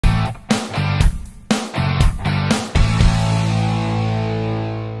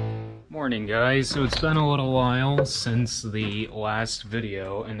Morning guys, so it's been a little while since the last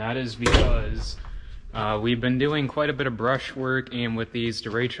video, and that is because we've been doing quite a bit of brush work, and with these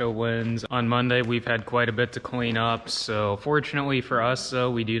derecho winds on Monday we've had quite a bit to clean up. So fortunately for us though,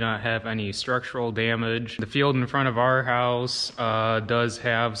 we do not have any structural damage. The field in front of our house does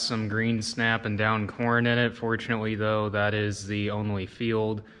have some green snap and down corn in it. Fortunately though, that is the only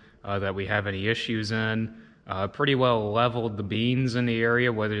field that we have any issues in. Pretty well leveled the beans in the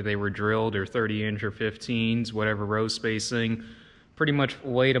area, whether they were drilled or 30-inch or 15s, whatever row spacing. Pretty much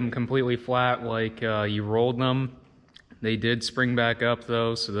laid them completely flat like you rolled them. They did spring back up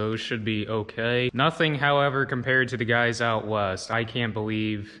though, so those should be okay. Nothing, however, compared to the guys out west. I can't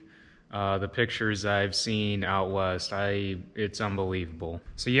believe the pictures I've seen out west. It's unbelievable.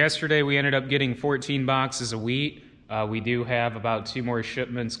 So yesterday we ended up getting 14 boxes of wheat. We do have about 2 more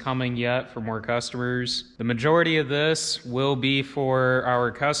shipments coming yet for more customers. The majority of this will be for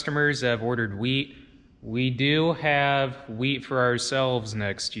our customers that have ordered wheat. We do have wheat for ourselves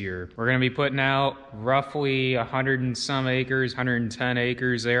next year. We're going to be putting out roughly 100 and some acres, 110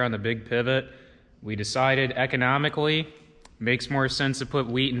 acres there on the big pivot. We decided economically, makes more sense to put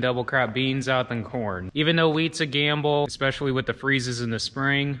wheat and double crop beans out than corn. Even though wheat's a gamble, especially with the freezes in the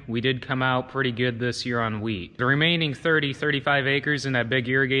spring, we did come out pretty good this year on wheat. The remaining 35 acres in that big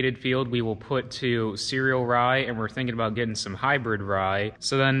irrigated field we will put to cereal rye, and we're thinking about getting some hybrid rye.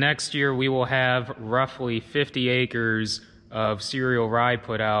 So then next year we will have roughly 50 acres of cereal rye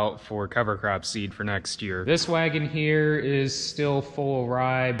put out for cover crop seed for next year. This wagon here is still full of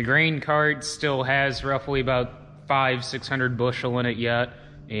rye. The grain cart still has roughly about 500-600 bushel in it yet,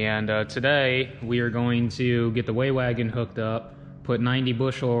 and today we are going to get the weigh wagon hooked up, put 90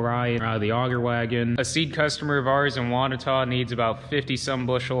 bushel of rye out of the auger wagon. A seed customer of ours in Wanata needs about 50-some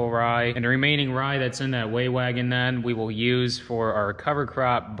bushel of rye, and the remaining rye that's in that weigh wagon then we will use for our cover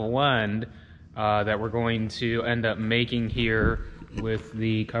crop blend that we're going to end up making here with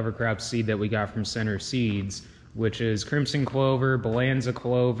the cover crop seed that we got from Center Seeds, which is crimson clover, balanza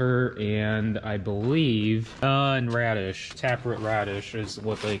clover, and I believe and radish. Taproot radish is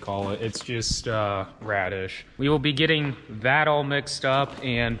what they call it. It's just radish. We will be getting that all mixed up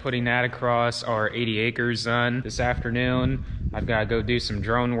and putting that across our 80 acres then this afternoon. I've got to go do some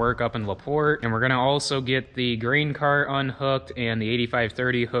drone work up in LaPorte, and we're going to also get the grain cart unhooked and the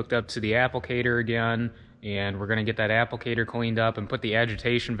 8530 hooked up to the applicator again, and we're going to get that applicator cleaned up and put the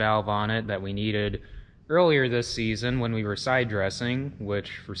agitation valve on it that we needed earlier this season when we were side dressing,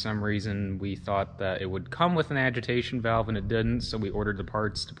 which for some reason we thought that it would come with an agitation valve and it didn't, so we ordered the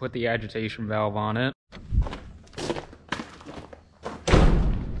parts to put the agitation valve on it.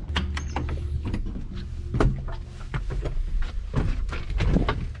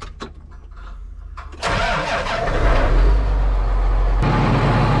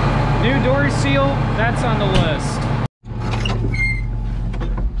 New door seal, that's on the list.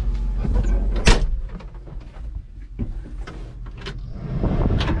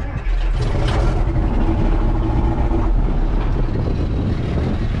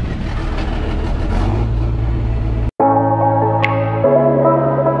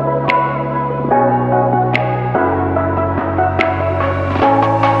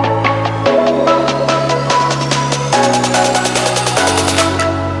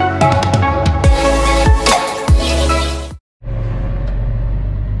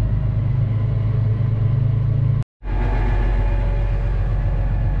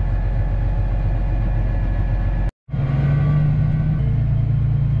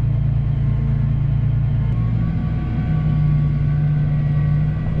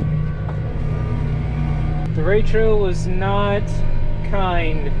 Derecho was not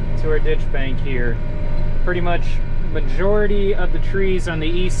kind to our ditch bank here. Pretty much majority of the trees on the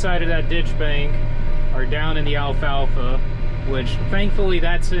east side of that ditch bank are down in the alfalfa, which thankfully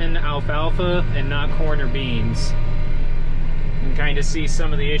that's in alfalfa and not corn or beans. You can kind of see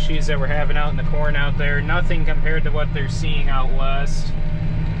some of the issues that we're having out in the corn out there. Nothing compared to what they're seeing out west.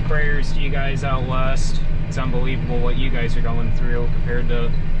 Prayers to you guys out west. It's unbelievable what you guys are going through compared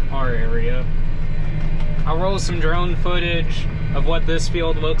to our area. I'll roll some drone footage of what this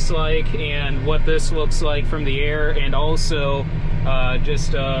field looks like and what this looks like from the air, and also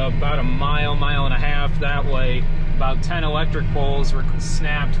just about a mile and a half that way, about 10 electric poles were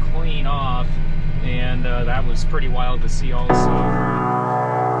snapped clean off, and that was pretty wild to see also.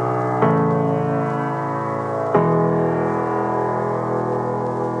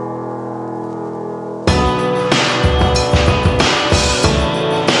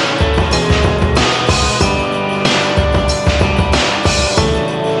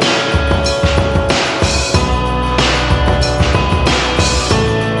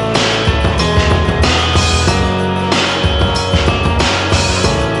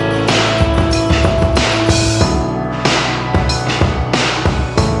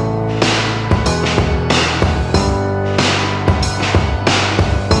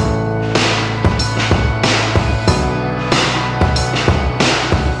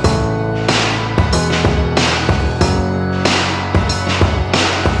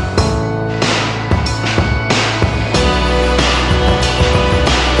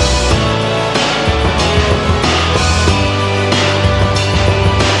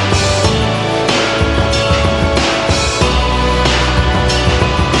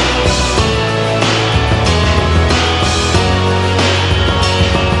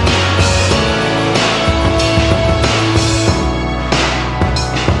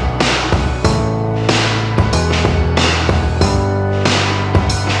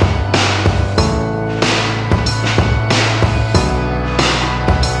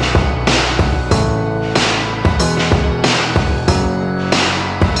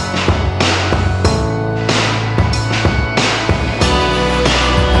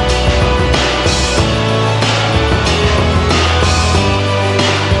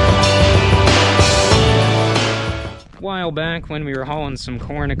 while back when we were hauling some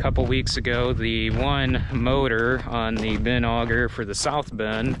corn a couple weeks ago, the one motor on the bin auger for the south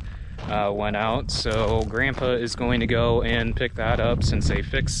bin went out. So Grandpa is going to go and pick that up since they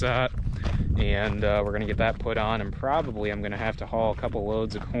fixed that. And we're going to get that put on, and probably I'm going to have to haul a couple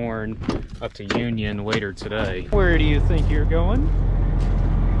loads of corn up to Union later today. Where do you think you're going?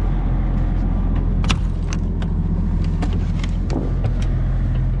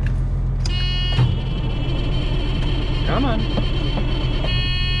 Come on.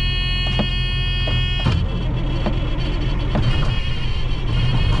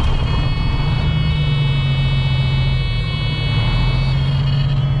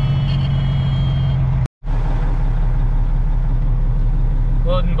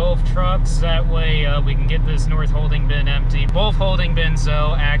 Loading both trucks, that way we can get this north holding bin empty. Both holding bins,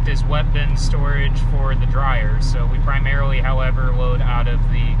 though, act as wet bin storage for the dryers, so we primarily, however, load out of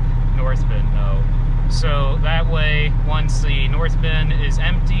the north bin, though. So that way, once the north bin is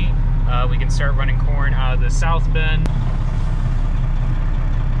empty, we can start running corn out of the south bin.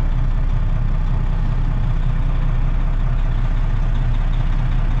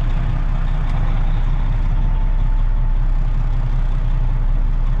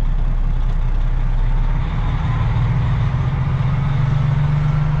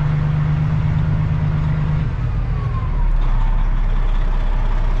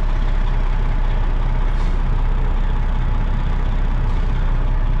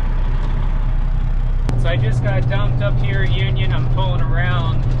 I just got dumped up here at Union. I'm pulling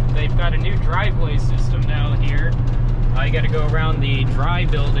around. They've got a new driveway system now here. I got to go around the dry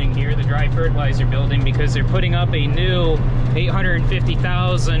building here, the dry fertilizer building, because they're putting up a new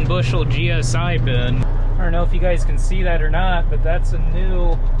 850,000 bushel GSI bin. I don't know if you guys can see that or not, but that's a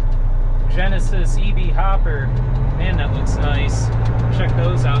new Genesis EB hopper. Man, that looks nice. Check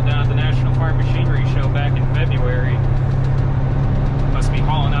those out down at the National Farm Machinery Show back in February. Must be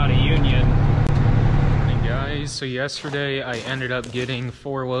hauling out of Union. Guys, so yesterday I ended up getting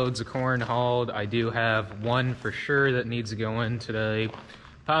 4 loads of corn hauled. I do have 1 for sure that needs to go in today,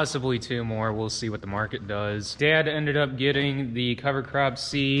 possibly 2 more. We'll see what the market does. Dad ended up getting the cover crop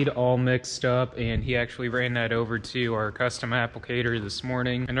seed all mixed up, and he actually ran that over to our custom applicator this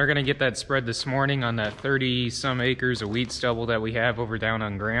morning, and they're gonna get that spread this morning on that 30 some acres of wheat stubble that we have over down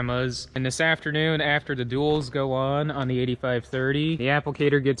on Grandma's. And this afternoon, after the duals go on the 8530, the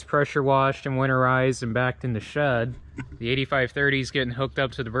applicator gets pressure washed and winterized and backed in the shed. The 8530 is getting hooked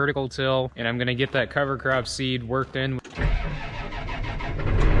up to the vertical till, and I'm gonna get that cover crop seed worked in.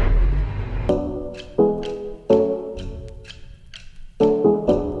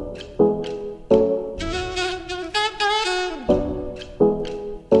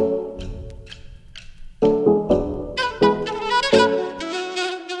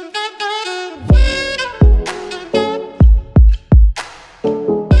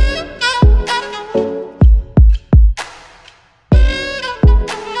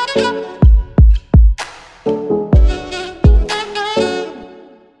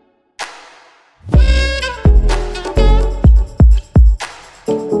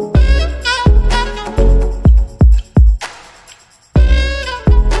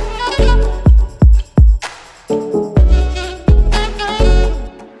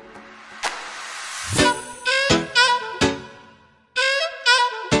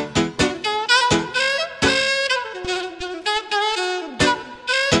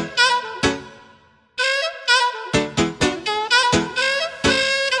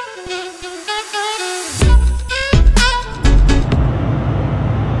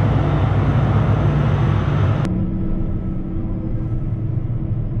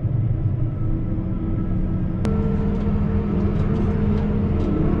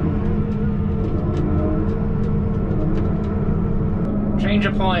 Change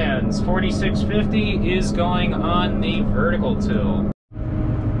of plans. 4650 is going on the vertical till.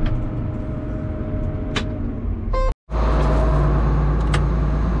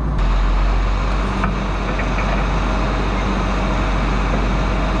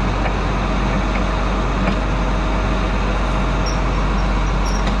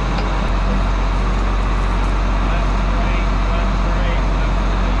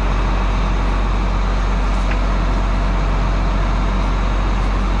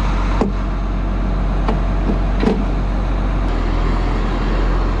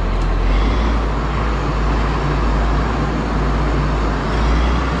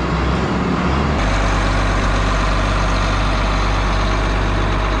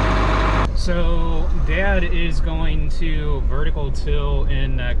 So Dad is going to vertical till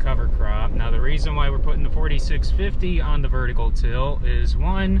in that cover crop. Now the reason why we're putting the 4650 on the vertical till is,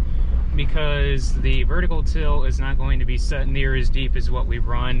 one, because the vertical till is not going to be set near as deep as what we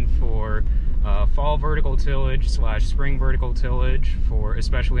run for fall vertical tillage / spring vertical tillage, for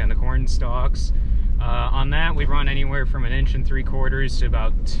especially on the corn stalks. On that, we run anywhere from 1 3/4 inches to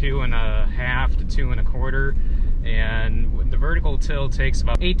about 2.5 to 2.25, and the vertical till takes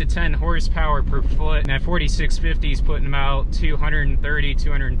about 8 to 10 horsepower per foot, and that 4650 is putting about 230,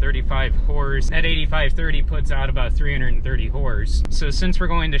 235 horse. That 8530 puts out about 330 horse. So since we're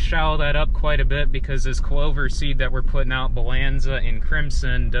going to shallow that up quite a bit, because this clover seed that we're putting out, Bonanza and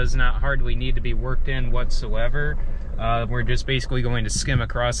Crimson, does not hardly need to be worked in whatsoever, we're just basically going to skim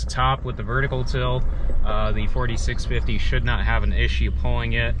across the top with the vertical till. The 4650 should not have an issue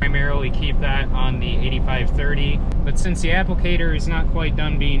pulling it. Primarily keep that on the 8530, but since the applicator is not quite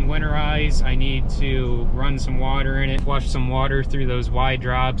done being winterized, I need to run some water in it, flush some water through those wide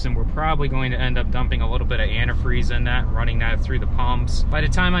drops, and we're probably going to end up dumping a little bit of antifreeze in that, running that through the pumps. By the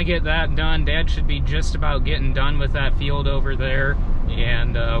time I get that done, Dad should be just about getting done with that field over there,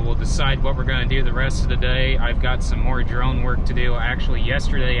 and we'll decide what we're going to do the rest of the day. I've got some more drone work to do. Actually,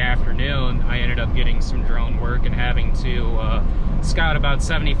 yesterday afternoon, I ended up getting some drone work and having to scout about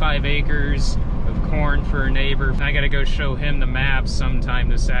 75 acres of corn for a neighbor. And I got to go show him the map sometime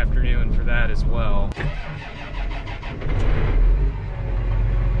this afternoon for that as well.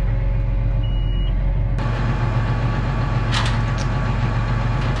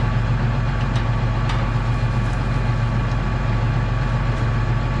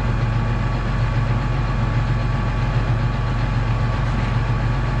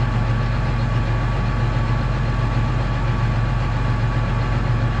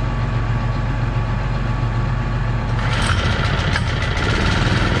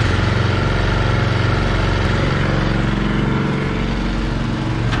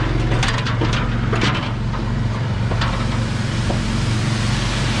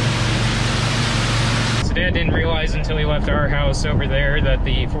 Dad didn't realize until he left our house over there that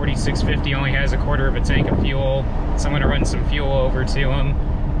the 4650 only has 1/4 tank of fuel, so I'm going to run some fuel over to him.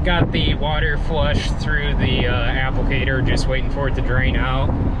 Got the water flushed through the applicator, just waiting for it to drain out.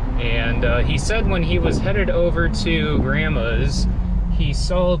 And he said when he was headed over to Grandma's, he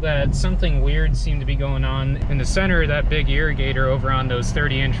saw that something weird seemed to be going on in the center of that big irrigator over on those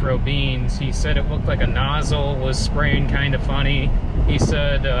 30-inch row beans. He said it looked like a nozzle was spraying kind of funny. He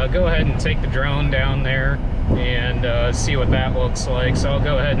said, go ahead and take the drone down there and see what that looks like. So I'll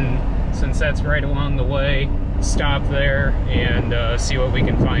go ahead and, since that's right along the way, stop there and see what we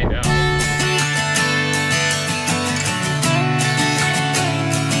can find out.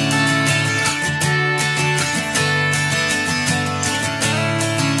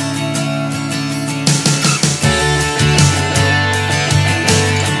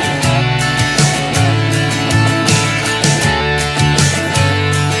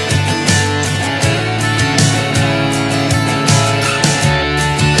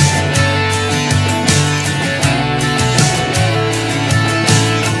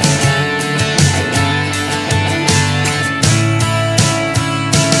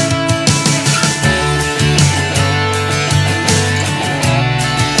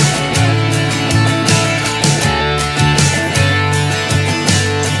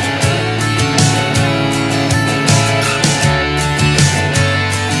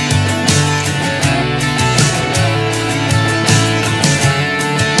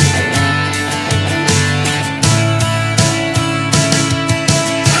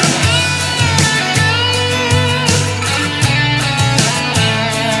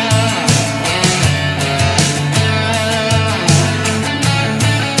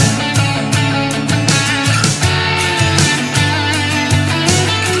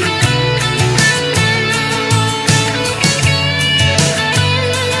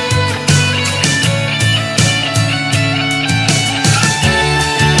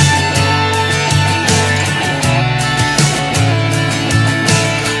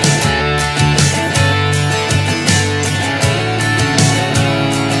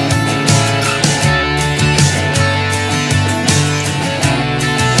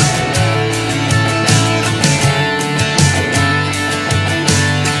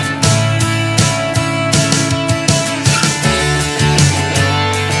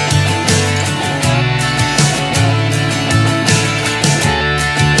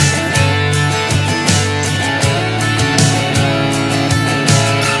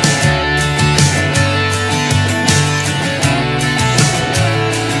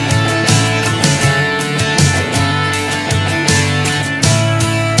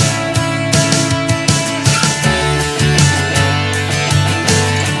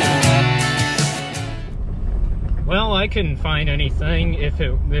 I couldn't find anything.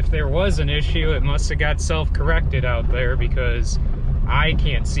 If there was an issue, it must have got self-corrected out there, because I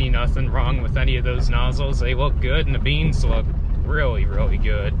can't see nothing wrong with any of those nozzles. They look good, and the beans look really, really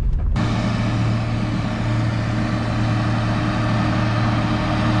good.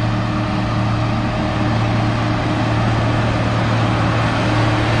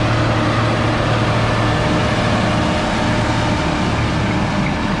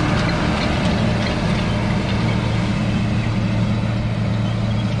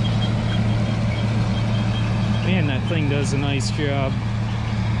 Man, that thing does a nice job.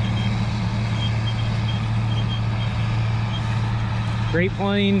 Great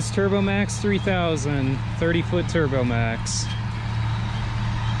Plains TurboMax 3000, 30-foot TurboMax.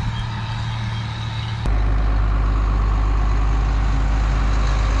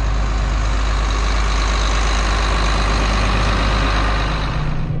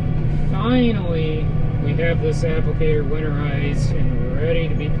 Finally, we have this applicator winterized and ready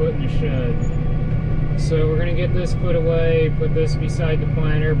to be put in the shed. So we're going to get this put away, put this beside the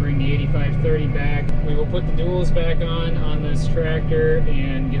planter, bring the 8530 back. We will put the duals back on this tractor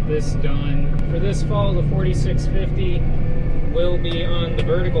and get this done. For this fall, the 4650 will be on the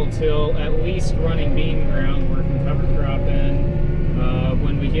vertical till, at least running bean ground, working cover crop in.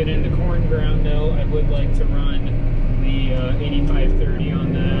 When we get into corn ground though, I would like to run the 8530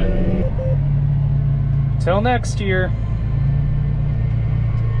 on that. Till next year.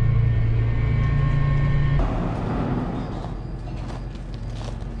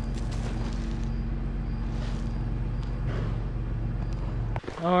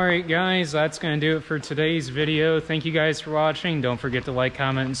 Alright guys, that's going to do it for today's video. Thank you guys for watching. Don't forget to like,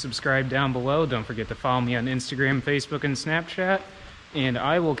 comment, and subscribe down below. Don't forget to follow me on Instagram, Facebook, and Snapchat. And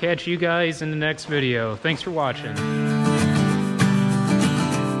I will catch you guys in the next video. Thanks for watching.